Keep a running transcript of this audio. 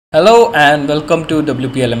Hello and welcome to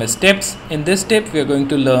WPLMS tips. In this tip we are going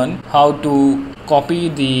to learn how to copy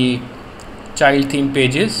the child theme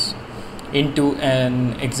pages into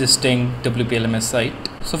an existing WPLMS site.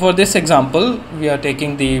 So for this example we are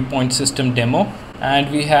taking the point system demo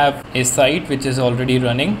and we have a site which is already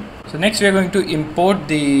running. So next we are going to import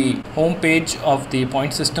the home page of the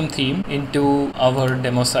point system theme into our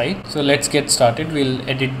demo site. So let's get started. We'll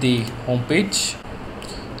edit the home page.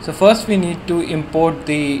 So first we need to import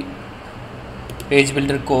the page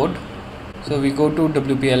builder code. So we go to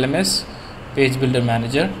WPLMS page builder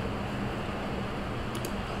manager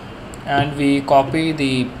and we copy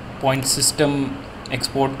the point system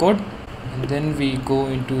export code, and then we go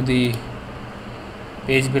into the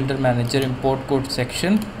page builder manager import code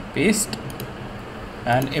section, paste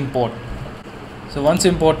and import. So once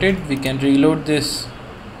imported we can reload this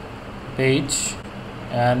page,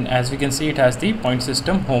 and as we can see it has the point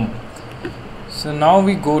system home. So now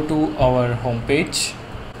we go to our home page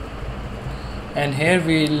and here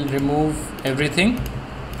we'll remove everything.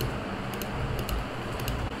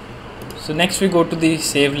 So next we go to the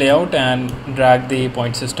save layout and drag the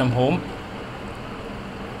point system home.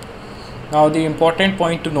 Now the important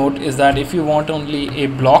point to note is that if you want only a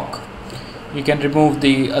block, you can remove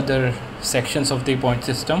the other sections of the point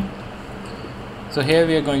system. So here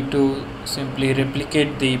we are going to simply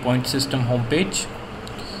replicate the point system home page.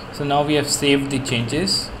 So now we have saved the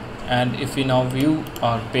changes, and if we now view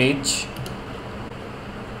our page,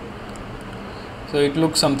 so it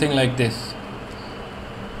looks something like this.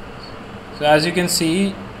 So as you can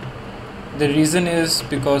see, the reason is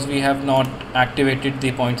because we have not activated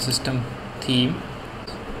the point system theme.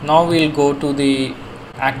 Now we'll go to the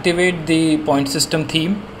activate the point system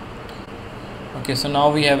theme. Okay, so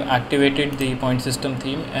now we have activated the point system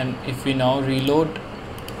theme, and if we now reload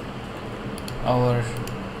our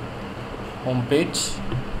home page,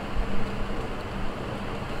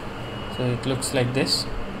 so it looks like this.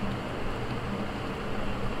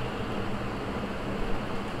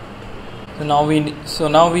 So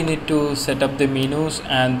now we need to set up the menus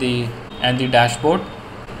and the dashboard.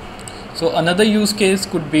 So another use case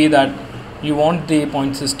could be that you want the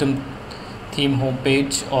point system theme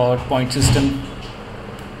homepage or point system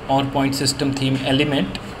theme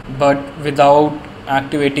element, but without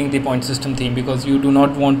activating the point system theme, because you do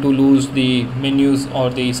not want to lose the menus or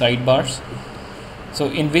the sidebars. So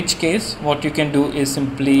in which case what you can do is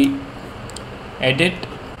simply edit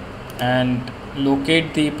and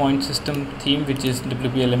locate the point system theme, which is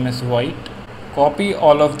WPLMS white, copy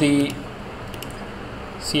all of the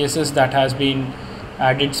CSS that has been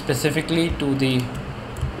added specifically to the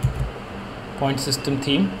point system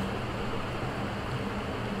theme,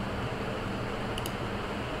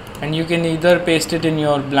 and you can either paste it in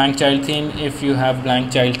your blank child theme if you have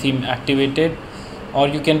blank child theme activated, or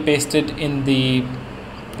you can paste it in the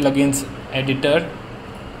plugins editor,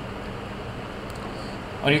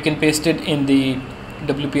 or you can paste it in the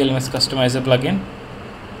WPLMS customizer plugin.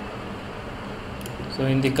 So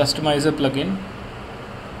in the customizer plugin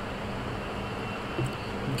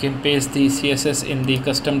you can paste the CSS in the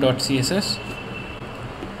custom.css.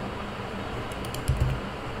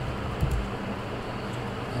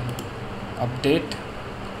 Update.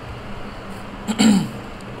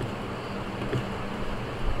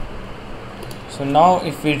 So now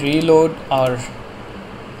if we reload our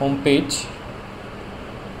home page,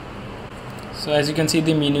 so as you can see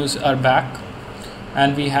the menus are back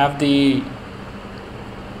and we have the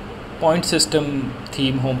point system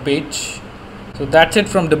theme home page. So that's it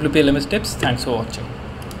from WPLMS tips. Thanks for watching.